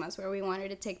across from us where we wanted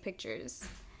to take pictures.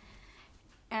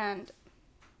 And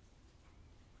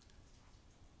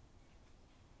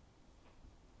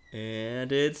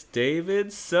it's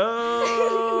David So.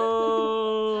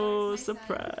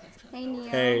 Surprise. Hey, Neil.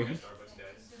 Hey.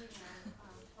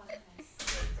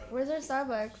 Where's our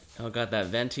Starbucks? Oh, got that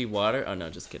venti water? Oh, no,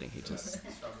 just kidding. He just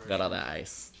got all that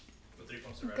ice.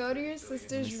 Go to your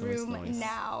sister's room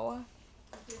now.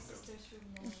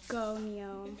 Go,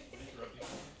 Neo.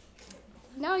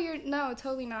 No,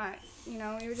 totally not. You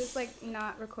know, we were just like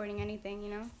not recording anything,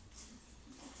 you know?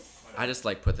 I just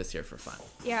like put this here for fun.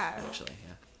 Yeah. Actually,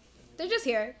 yeah. They're just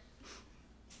here.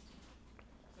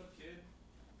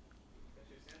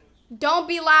 Don't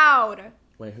be loud.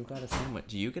 Wait, who got a sandwich?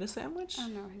 Do you get a sandwich? Oh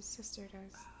no, his sister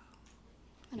does.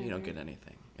 You don't get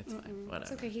anything. It's fine. Whatever.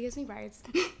 It's okay. He gives me rides.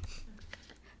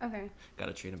 Okay.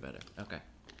 Gotta treat him better. Okay.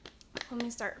 Let me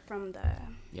start from the...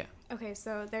 Yeah. Okay,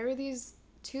 so there were these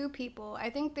two people. I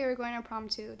think they were going to prom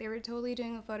too. They were totally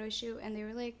doing a photo shoot, and they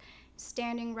were like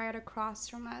standing right across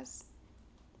from us.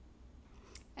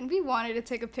 And we wanted to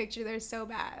take a picture there so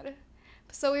bad.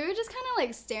 So we were just kind of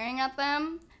like staring at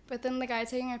them. But then the guy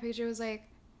taking our picture was like,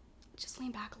 just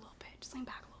lean back a little bit. Just lean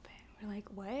back a little bit. We're like,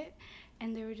 what?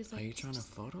 And they were just like, are you trying to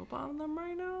photobomb them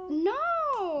right now?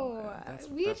 No. Okay,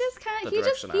 we just kind of,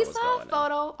 he saw a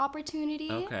photo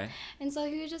opportunity. Okay. And so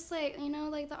he was just like, you know,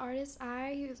 like the artist's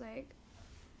eye. He was like,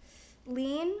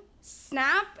 lean,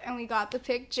 snap, and we got the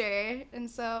picture. And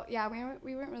so, yeah,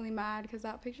 we weren't really mad because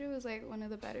that picture was like one of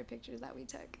the better pictures that we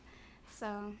took.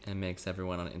 So. It makes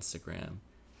everyone on Instagram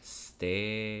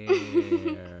stare.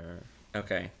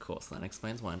 Okay, cool. So that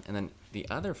explains one. And then the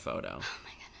other photo. Oh my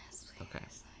goodness. Please. Okay.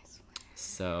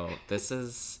 So this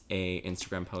is a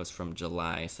Instagram post from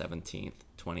July 17th,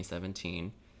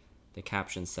 2017. The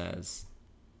caption says,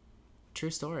 "True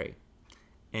story."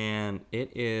 And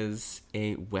it is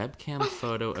a webcam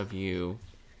photo of you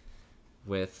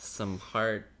with some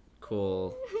heart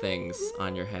cool things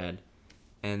on your head.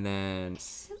 And then...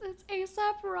 It's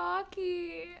A$AP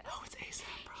Rocky. Oh, it's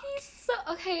A$AP Rocky. He's so...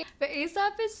 Okay, but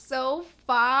A$AP is so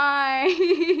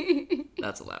fine.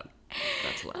 That's allowed.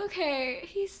 That's allowed. Okay,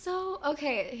 he's so...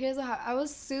 Okay, here's what happened. I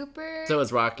was super... So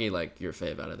is Rocky like your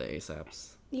fave out of the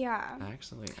A$APs? Yeah.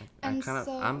 Actually, I'm kind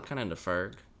of into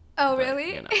Ferg. Oh, but,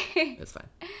 really? You know, it's fine.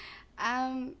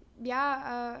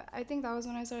 Yeah, I think that was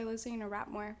when I started listening to rap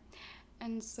more.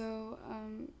 And so,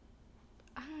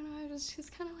 I don't know, I was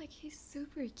just kind of like, he's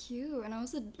super cute. And I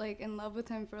was like in love with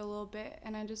him for a little bit.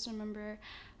 And I just remember,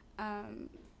 I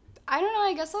don't know,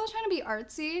 I guess I was trying to be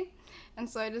artsy. And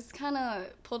so I just kind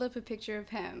of pulled up a picture of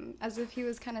him as if he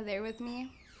was kind of there with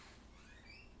me.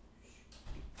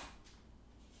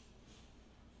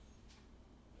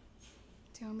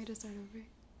 Do you want me to start over? You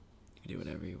can do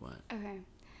whatever you want. Okay.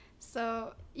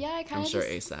 So, yeah, I kind of I'm sure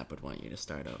A$AP would want you to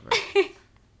start over.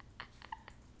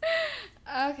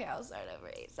 Okay, I'll start over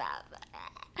ASAP.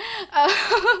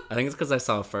 I think it's because I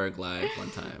saw Ferg live one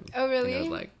time. Oh, really? And it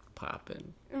was like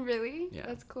popping. Really? Yeah.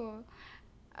 That's cool.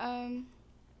 What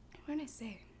did I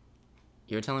say?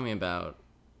 You were telling me about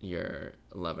your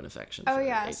love and affection Oh, for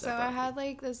yeah. A$AP So Rocky. I had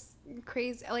like this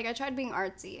crazy, like I tried being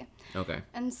artsy. Okay.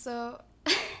 And so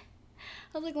I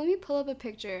was like, let me pull up a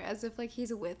picture as if like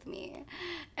he's with me.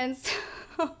 And so...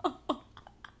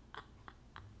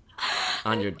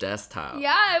 On your desktop.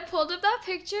 Yeah, I pulled up that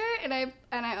picture and I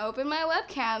opened my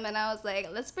webcam and I was like,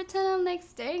 let's pretend I'm like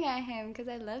staring at him because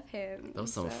I love him. Those And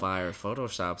some so- fire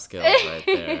Photoshop skills right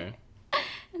there.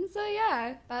 And so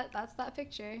yeah, that's that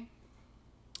picture.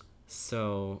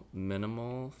 So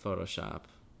minimal Photoshop,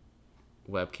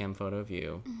 webcam photo of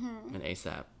you, Mm-hmm. and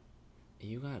A$AP.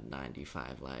 You got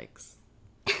 95 likes.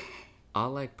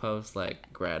 I'll like post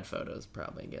like grad photos,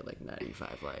 probably get like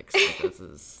 95 likes. Like, this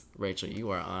is Rachel. You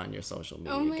are on your social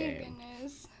media Oh my game.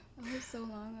 goodness, that was so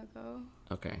long ago.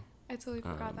 Okay, I totally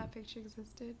forgot that picture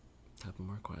existed. couple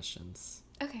more questions.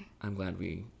 Okay. I'm glad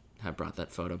we have brought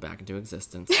that photo back into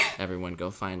existence. Everyone, go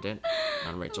find it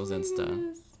on Rachel's Oh my Insta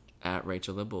goodness. at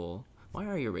Rachel the Bull. Why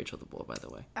are you Rachel the Bull, by the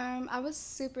way? I was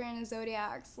super into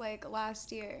zodiacs like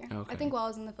last year. Okay. I think while I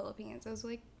was in the Philippines, it was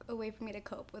like a way for me to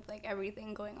cope with like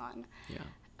everything going on. Yeah.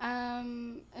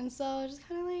 And so I was just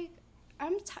kind of like,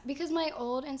 because my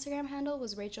old Instagram handle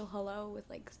was Rachel Hello with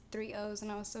like 3 O's,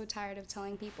 and I was so tired of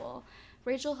telling people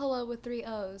Rachel Hello with 3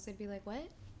 O's. They'd be like, what?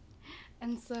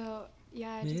 And so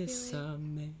yeah, I just Miss be like,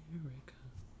 America.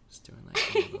 Just doing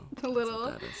like a little, the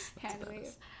little that's hand what that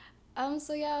wave. is.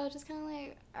 So yeah, I was just kind of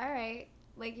like, all right.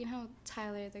 Like, you know,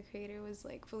 Tyler, the creator, was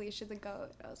like Felicia the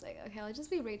goat. I was like, okay, I'll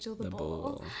just be Rachel the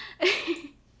bull.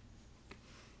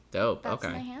 Dope. That's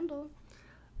okay. my handle.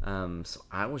 So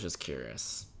I was just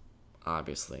curious.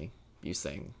 Obviously, you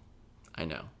sing. I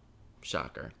know.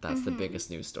 Shocker. That's the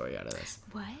biggest news story out of this.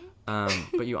 What?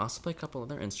 But you also play a couple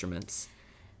other instruments.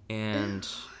 And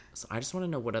so I just want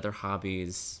to know what other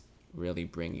hobbies really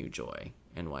bring you joy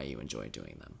and why you enjoy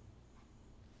doing them.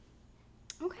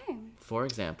 Okay. For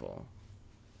example,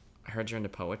 I heard you're into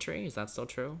poetry. Is that still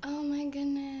true? Oh my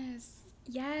goodness.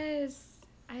 Yes.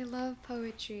 I love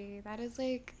poetry. That's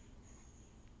like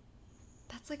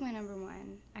my number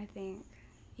one, I think.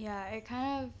 Yeah, it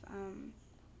kind of,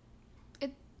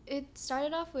 it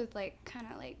started off with like kind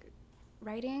of like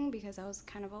writing because I was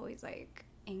kind of always like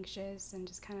anxious and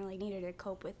just kind of like needed to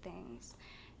cope with things.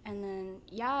 And then,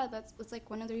 yeah, it's like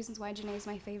one of the reasons why Janae is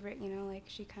my favorite, you know, like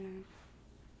she kind of,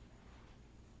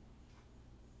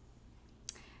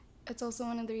 it's also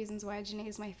one of the reasons why Janae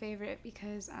is my favorite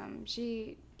because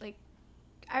she, like,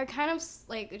 I kind of,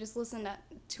 like, just listened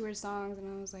to her songs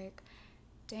and I was like,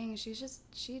 dang, she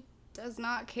does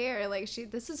not care. Like,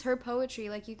 this is her poetry.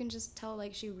 Like, you can just tell,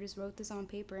 like, she just wrote this on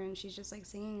paper and she's just, like,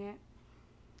 singing it.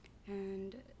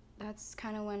 And that's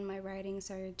kind of when my writing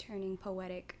started turning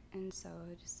poetic. And so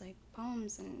just, like,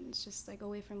 poems, and it's just, like, a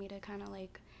way for me to kind of,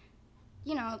 like,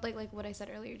 you know, like what I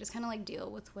said earlier, just kind of, like, deal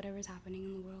with whatever's happening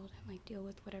in the world, and, like, deal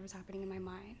with whatever's happening in my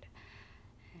mind.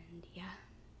 And, yeah.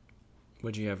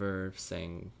 Would you ever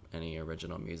sing any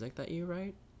original music that you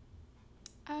write?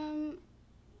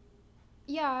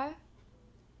 Yeah.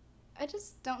 I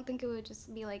just don't think it would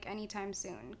just be, like, anytime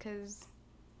soon, because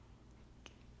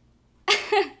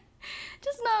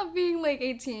just not being, like,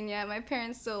 18 yet, my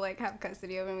parents still, like, have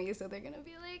custody over me, so they're gonna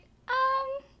be like,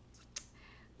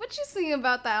 what you singing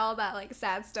about all that, like,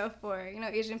 sad stuff for? You know,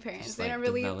 Asian parents, just, they like, don't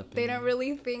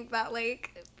really think that,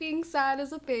 like, being sad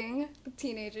is a thing with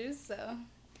teenagers, so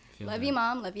love you,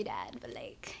 mom, love you, dad, but,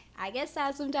 like, I get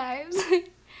sad sometimes.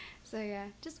 So, yeah,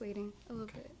 just waiting a little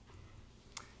bit.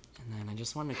 And then I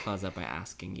just wanted to close up by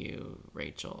asking you,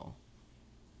 Rachel.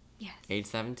 Yes. Age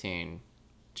 17,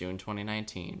 June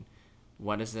 2019.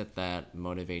 What is it that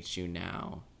motivates you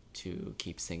now to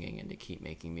keep singing and to keep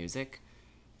making music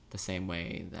the same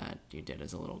way that you did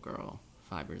as a little girl,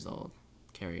 5 years old,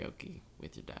 karaoke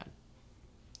with your dad?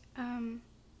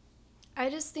 I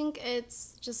just think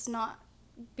it's just not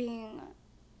being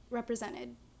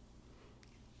represented.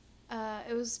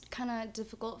 It was kind of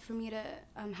difficult for me to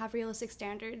have realistic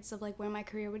standards of, like, where my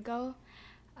career would go,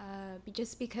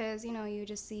 just because, you know, you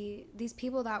just see these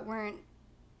people that weren't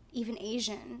even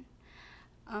Asian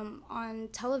on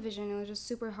television. It was just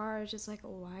super hard. Just like,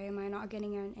 why am I not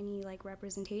getting any, like,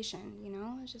 representation, you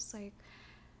know? It's just like,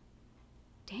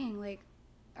 dang, like,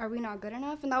 are we not good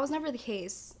enough? And that was never the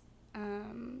case.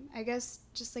 I guess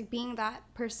just, like, being that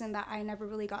person that I never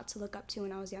really got to look up to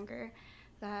when I was younger,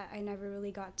 that I never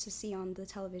really got to see on the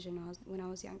television when I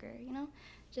was younger, you know?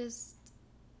 Just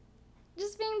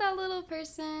being that little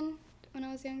person when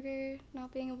I was younger,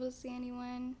 not being able to see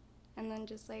anyone, and then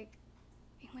just, like,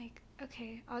 being like,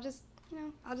 okay, I'll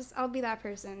be that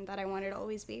person that I wanted to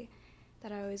always be,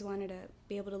 that I always wanted to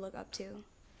be able to look up to.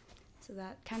 So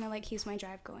that kind of, like, keeps my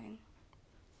drive going.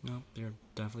 No, you're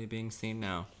definitely being seen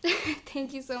now.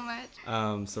 Thank you so much.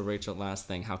 So Rachel, last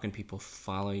thing, how can people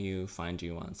follow you, find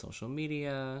you on social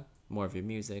media, more of your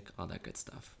music, all that good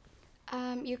stuff?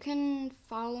 You can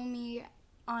follow me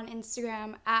on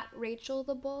Instagram at Rachel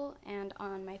the Bull, and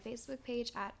on my Facebook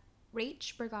page at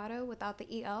Rach Brigado without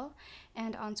the EL,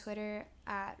 and on Twitter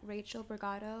at Rachel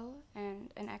Brigado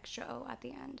and an extra O at the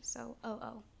end, so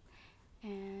OO.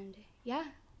 And yeah,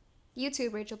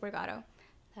 YouTube Rachel Brigado.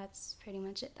 That's pretty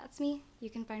much it. That's me. You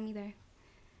can find me there.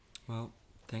 Well,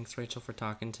 thanks, Rachel, for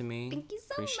talking to me. Thank you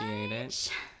so Appreciate much.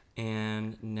 It.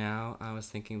 And now I was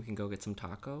thinking we can go get some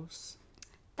tacos.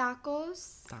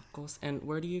 Tacos? And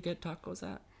where do you get tacos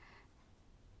at?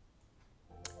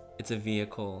 It's a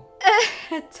vehicle.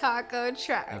 Taco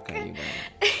truck. Okay, you got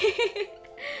it.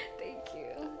 Thank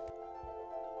you.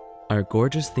 Our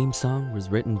gorgeous theme song was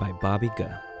written by Bobby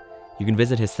Guh. You can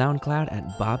visit his SoundCloud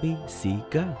at Bobby C.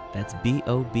 Guh. That's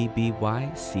BOBBYCGE.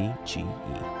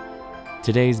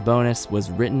 Today's bonus was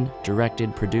written,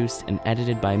 directed, produced, and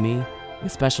edited by me,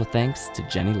 with special thanks to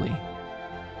Jenny Lee.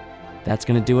 That's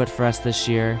going to do it for us this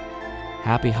year.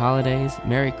 Happy holidays,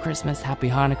 Merry Christmas, Happy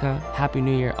Hanukkah, Happy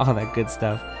New Year, all that good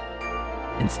stuff.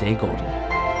 And stay golden.